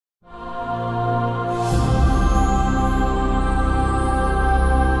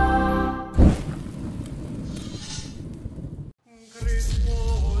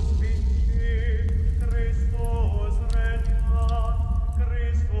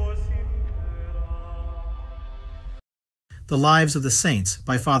The Lives of the Saints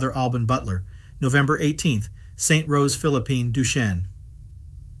by Father Alban Butler, November 18th, St. Rose Philippine, Duchesne.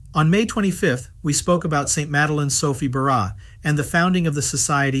 On May 25th, we spoke about St. Madeleine Sophie Barrat and the founding of the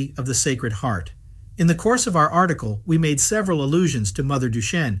Society of the Sacred Heart. In the course of our article, we made several allusions to Mother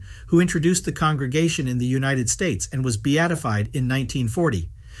Duchesne, who introduced the congregation in the United States and was beatified in 1940.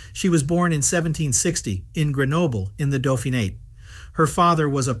 She was born in 1760 in Grenoble in the Dauphinate. Her father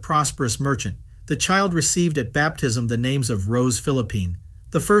was a prosperous merchant. The child received at baptism the names of Rose Philippine.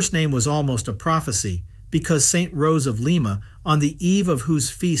 The first name was almost a prophecy, because Saint Rose of Lima, on the eve of whose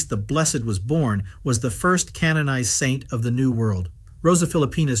feast the Blessed was born, was the first canonized saint of the New World. Rosa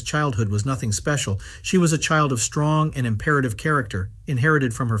Filipina's childhood was nothing special. She was a child of strong and imperative character,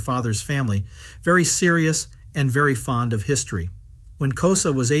 inherited from her father's family, very serious and very fond of history. When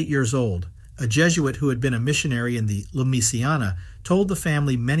Cosa was 8 years old, a Jesuit who had been a missionary in the Louisiana told the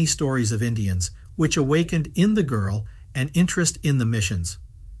family many stories of Indians, which awakened in the girl an interest in the missions.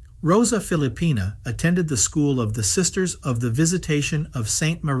 Rosa Filipina attended the school of the Sisters of the Visitation of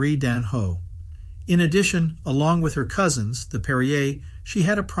Sainte Marie d'Anjou. In addition, along with her cousins, the Perrier, she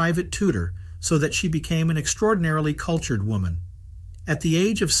had a private tutor, so that she became an extraordinarily cultured woman. At the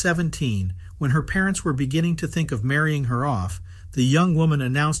age of 17, when her parents were beginning to think of marrying her off, the young woman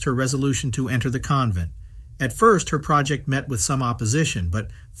announced her resolution to enter the convent. At first, her project met with some opposition, but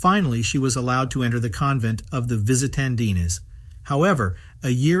finally she was allowed to enter the convent of the Visitandines. However, a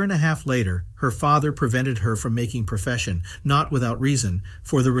year and a half later, her father prevented her from making profession, not without reason,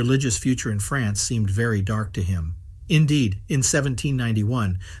 for the religious future in France seemed very dark to him. Indeed, in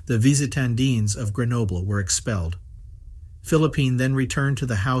 1791, the Visitandines of Grenoble were expelled. Philippine then returned to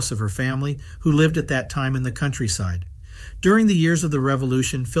the house of her family, who lived at that time in the countryside. During the years of the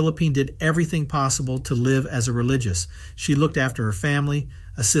Revolution, Philippine did everything possible to live as a religious. She looked after her family,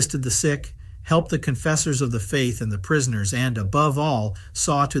 assisted the sick, helped the confessors of the faith and the prisoners, and, above all,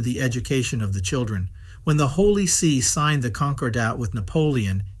 saw to the education of the children. When the Holy See signed the Concordat with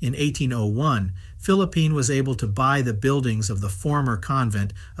Napoleon in 1801, Philippine was able to buy the buildings of the former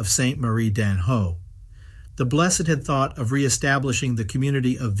convent of Sainte Marie d'Anjou. The Blessed had thought of re-establishing the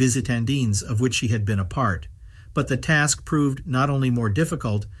community of Visitandines of which she had been a part, but the task proved not only more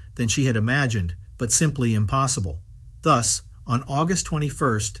difficult than she had imagined, but simply impossible. Thus, on August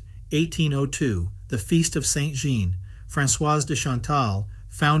 21st, 1802, the feast of Saint Jean, Françoise de Chantal,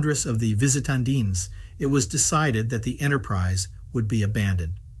 foundress of the Visitandines, it was decided that the enterprise would be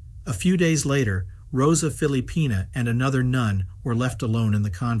abandoned. A few days later, Rosa Filipina and another nun were left alone in the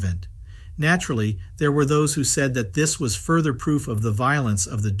convent. Naturally, there were those who said that this was further proof of the violence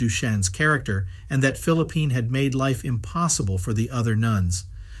of the Duchesne's character and that Philippine had made life impossible for the other nuns.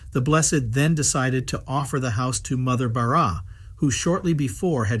 The Blessed then decided to offer the house to Mother Barrat, who shortly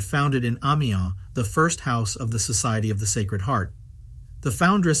before had founded in Amiens the first house of the Society of the Sacred Heart. The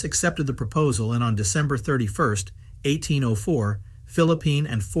foundress accepted the proposal, and on December 31st, 1804, Philippine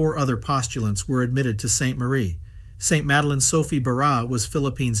and 4 other postulants were admitted to Sainte Marie. St. Madeleine Sophie Barrat was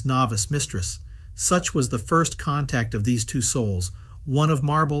Philippine's novice mistress. Such was the first contact of these two souls, one of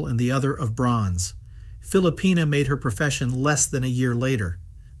marble and the other of bronze. Philippina made her profession less than a year later.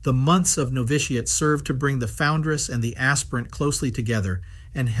 The months of novitiate served to bring the foundress and the aspirant closely together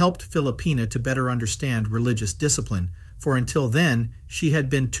and helped Philippina to better understand religious discipline, for until then she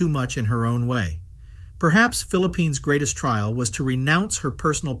had been too much in her own way. Perhaps Philippine's greatest trial was to renounce her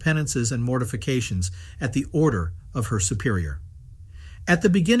personal penances and mortifications at the order of her superior. At the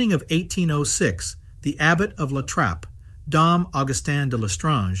beginning of 1806, the abbot of La Trappe, Dom Augustin de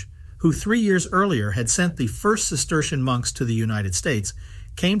Lestrange, who 3 years earlier had sent the first Cistercian monks to the United States,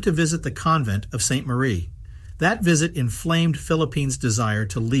 came to visit the convent of Sainte Marie. That visit inflamed Philippine's desire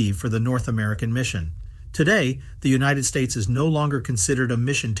to leave for the North American mission. Today, the United States is no longer considered a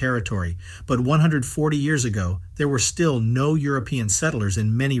mission territory, but 140 years ago, there were still no European settlers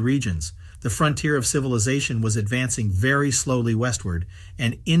in many regions. The frontier of civilization was advancing very slowly westward,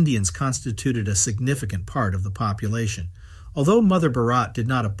 and Indians constituted a significant part of the population. Although Mother Barrat did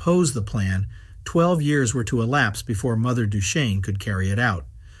not oppose the plan, 12 years were to elapse before Mother Duchesne could carry it out.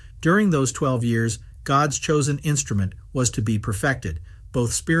 During those 12 years, God's chosen instrument was to be perfected,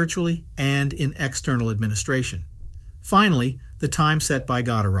 both spiritually and in external administration. Finally, the time set by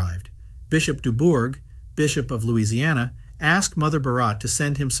God arrived. Bishop Dubourg, Bishop of Louisiana, asked Mother Barrat to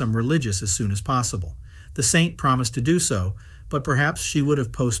send him some religious as soon as possible. The saint promised to do so, but perhaps she would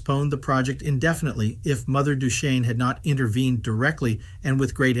have postponed the project indefinitely if Mother Duchesne had not intervened directly and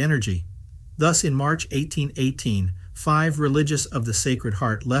with great energy. Thus, in March 1818, 5 religious of the Sacred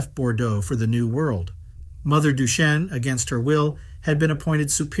Heart left Bordeaux for the New World. Mother Duchesne, against her will, had been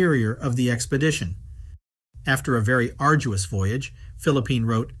appointed superior of the expedition. After a very arduous voyage, Philippine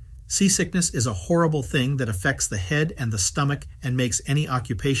wrote, "Seasickness is a horrible thing that affects the head and the stomach and makes any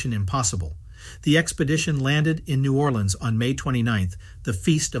occupation impossible." The expedition landed in New Orleans on May 29th, the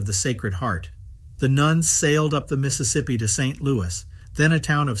Feast of the Sacred Heart. The nuns sailed up the Mississippi to St. Louis, then a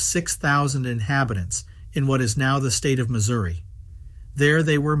town of 6,000 inhabitants in what is now the state of Missouri. There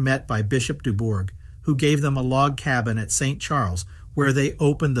they were met by Bishop Dubourg, who gave them a log cabin at St. Charles, where they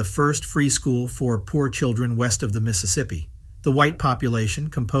opened the first free school for poor children west of the Mississippi. The white population,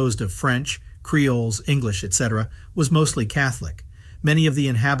 composed of French, Creoles, English, etc., was mostly Catholic. Many of the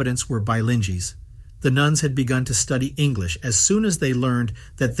inhabitants were bilingues. The nuns had begun to study English as soon as they learned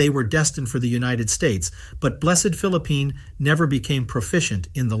that they were destined for the United States, but Blessed Philippine never became proficient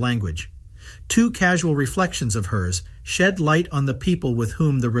in the language. Two casual reflections of hers shed light on the people with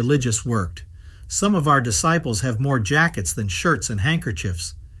whom the religious worked. "Some of our disciples have more jackets than shirts and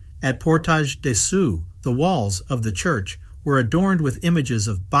handkerchiefs." At Portage de Sioux, the walls of the church were adorned with images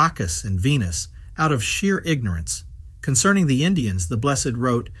of Bacchus and Venus, out of sheer ignorance. Concerning the Indians, the Blessed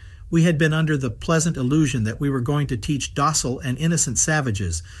wrote, "We had been under the pleasant illusion that we were going to teach docile and innocent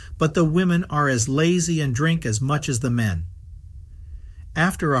savages, but the women are as lazy and drink as much as the men."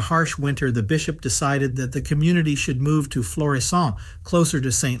 After a harsh winter, the bishop decided that the community should move to Florissant, closer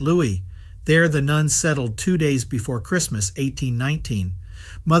to St. Louis. There the nuns settled 2 days before Christmas, 1819.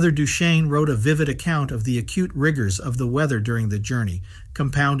 Mother Duchesne wrote a vivid account of the acute rigors of the weather during the journey,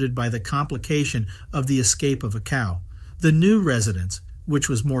 compounded by the complication of the escape of a cow. The new residence, which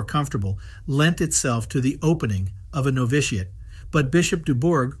was more comfortable, lent itself to the opening of a novitiate, but Bishop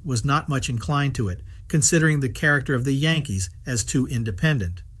Dubourg was not much inclined to it, considering the character of the Yankees as too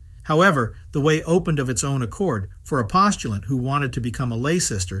independent. However, the way opened of its own accord, for a postulant who wanted to become a lay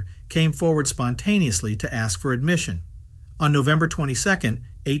sister came forward spontaneously to ask for admission. On November 22,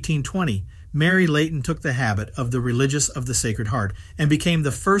 1820, Mary Layton took the habit of the Religious of the Sacred Heart and became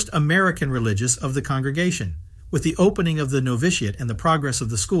the first American religious of the congregation. With the opening of the novitiate and the progress of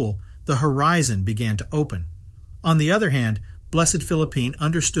the school, the horizon began to open. On the other hand, Blessed Philippine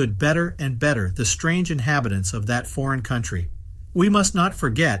understood better and better the strange inhabitants of that foreign country. We must not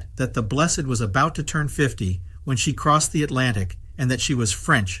forget that the Blessed was about to turn 50 when she crossed the Atlantic and that she was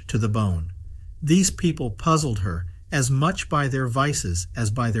French to the bone. These people puzzled her as much by their vices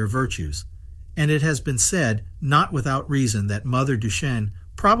as by their virtues, and it has been said, not without reason, that Mother Duchesne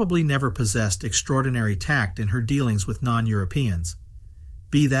probably never possessed extraordinary tact in her dealings with non-Europeans.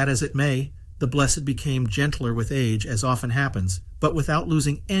 Be that as it may, the Blessed became gentler with age, as often happens, but without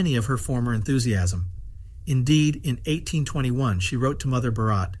losing any of her former enthusiasm. Indeed, in 1821 she wrote to Mother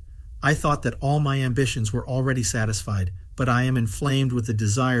Barat, "I thought that all my ambitions were already satisfied, but I am inflamed with the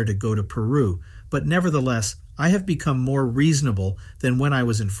desire to go to Peru, but nevertheless I have become more reasonable than when I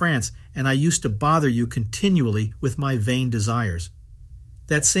was in France, and I used to bother you continually with my vain desires."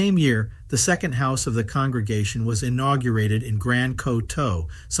 That same year, the second house of the congregation was inaugurated in Grand Coteau,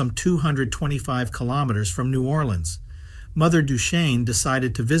 some 225 kilometers from New Orleans. Mother Duchesne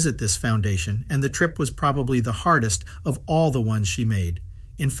decided to visit this foundation, and the trip was probably the hardest of all the ones she made.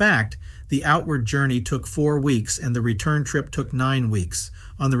 In fact, the outward journey took 4 weeks and the return trip took 9 weeks.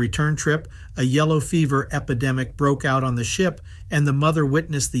 On the return trip, a yellow fever epidemic broke out on the ship, and the mother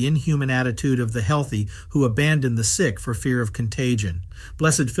witnessed the inhuman attitude of the healthy who abandoned the sick for fear of contagion.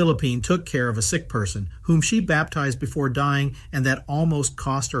 Blessed Philippine took care of a sick person, whom she baptized before dying, and that almost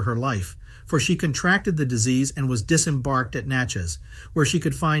cost her her life, for she contracted the disease and was disembarked at Natchez, where she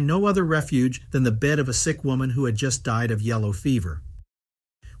could find no other refuge than the bed of a sick woman who had just died of yellow fever.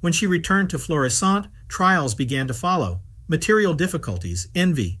 When she returned to Florissant, trials began to follow. Material difficulties,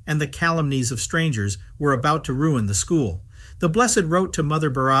 envy, and the calumnies of strangers were about to ruin the school. The Blessed wrote to Mother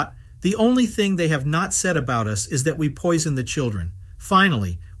Barat, "The only thing they have not said about us is that we poison the children."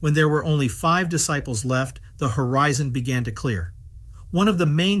 Finally, when there were only 5 disciples left, the horizon began to clear. One of the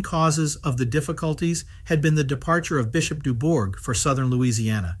main causes of the difficulties had been the departure of Bishop Dubourg for southern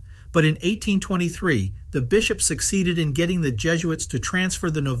Louisiana. But in 1823, the bishop succeeded in getting the Jesuits to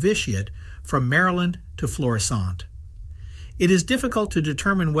transfer the novitiate from Maryland to Florissant. It is difficult to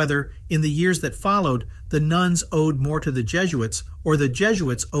determine whether, in the years that followed, the nuns owed more to the Jesuits or the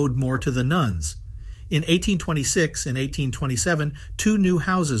Jesuits owed more to the nuns. In 1826 and 1827, 2 new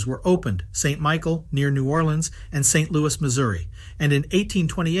houses were opened, St. Michael near New Orleans and St. Louis, Missouri, and in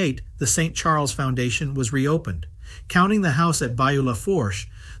 1828 the St. Charles Foundation was reopened. Counting the house at Bayou La Fourche,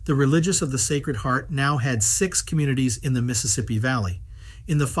 the Religious of the Sacred Heart now had 6 communities in the Mississippi Valley.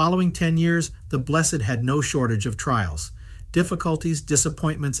 In the following 10 years, the Blessed had no shortage of trials. Difficulties,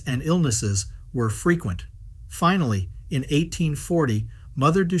 disappointments, and illnesses were frequent. Finally, in 1840,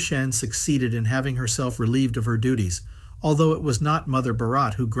 Mother Duchesne succeeded in having herself relieved of her duties, although it was not Mother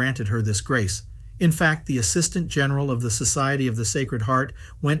Barat who granted her this grace. In fact, the Assistant General of the Society of the Sacred Heart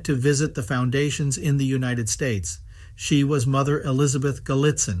went to visit the foundations in the United States. She was Mother Elizabeth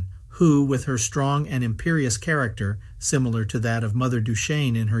Gallitzin, who, with her strong and imperious character, similar to that of Mother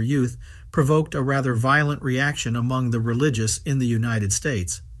Duchesne in her youth, provoked a rather violent reaction among the religious in the United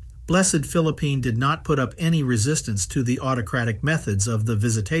States. Blessed Philippine did not put up any resistance to the autocratic methods of the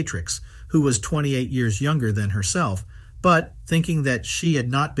visitatrix, who was 28 years younger than herself, but, thinking that she had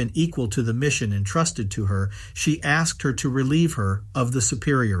not been equal to the mission entrusted to her, she asked her to relieve her of the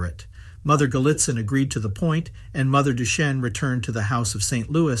superiorate. Mother Gallitzin agreed to the point, and Mother Duchesne returned to the house of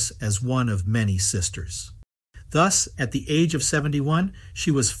St. Louis as one of many sisters. Thus, at the age of 71,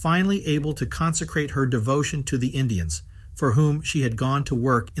 she was finally able to consecrate her devotion to the Indians, for whom she had gone to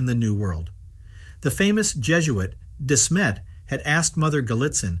work in the New World. The famous Jesuit Duchesne had asked Mother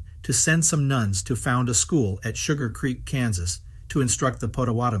Gallitzin to send some nuns to found a school at Sugar Creek, Kansas, to instruct the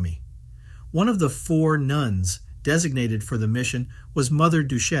Potawatomi. One of the 4 nuns designated for the mission was Mother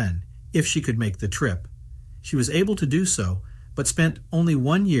Duchesne, if she could make the trip. She was able to do so, but spent only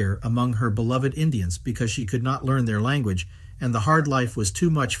 1 year among her beloved Indians because she could not learn their language, and the hard life was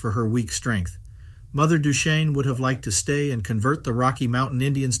too much for her weak strength. Mother Duchesne would have liked to stay and convert the Rocky Mountain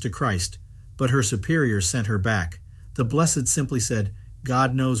Indians to Christ, but her superiors sent her back. The Blessed simply said,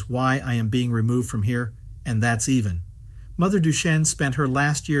 "God knows why I am being removed from here, and that's even." Mother Duchesne spent her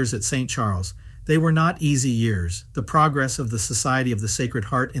last years at St. Charles. They were not easy years. The progress of the Society of the Sacred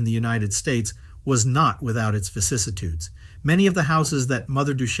Heart in the United States was not without its vicissitudes. Many of the houses that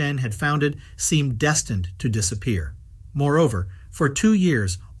Mother Duchesne had founded seemed destined to disappear. Moreover, for 2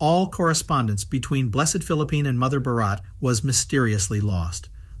 years, all correspondence between Blessed Philippine and Mother Barat was mysteriously lost.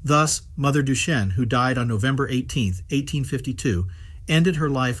 Thus, Mother Duchesne, who died on November 18, 1852, ended her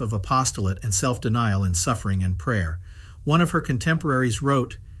life of apostolate and self-denial in suffering and prayer. One of her contemporaries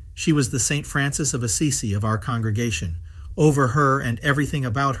wrote, "She was the St. Francis of Assisi of our congregation. Over her and everything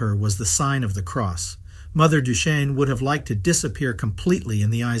about her was the sign of the cross." Mother Duchesne would have liked to disappear completely in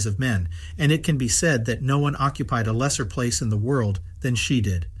the eyes of men, and it can be said that no one occupied a lesser place in the world than she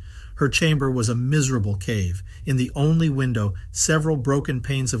did. Her chamber was a miserable cave. In the only window, several broken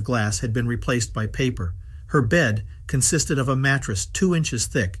panes of glass had been replaced by paper. Her bed consisted of a mattress 2 inches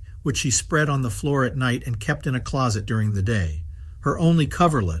thick, which she spread on the floor at night and kept in a closet during the day. Her only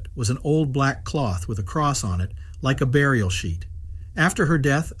coverlet was an old black cloth with a cross on it, like a burial sheet. After her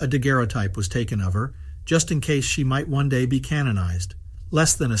death, a daguerreotype was taken of her, just in case she might one day be canonized.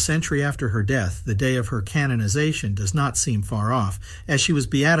 Less than a century after her death, the day of her canonization does not seem far off. As she was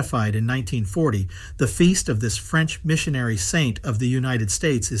beatified in 1940, the feast of this French missionary saint of the United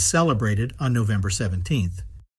States is celebrated on November 17th.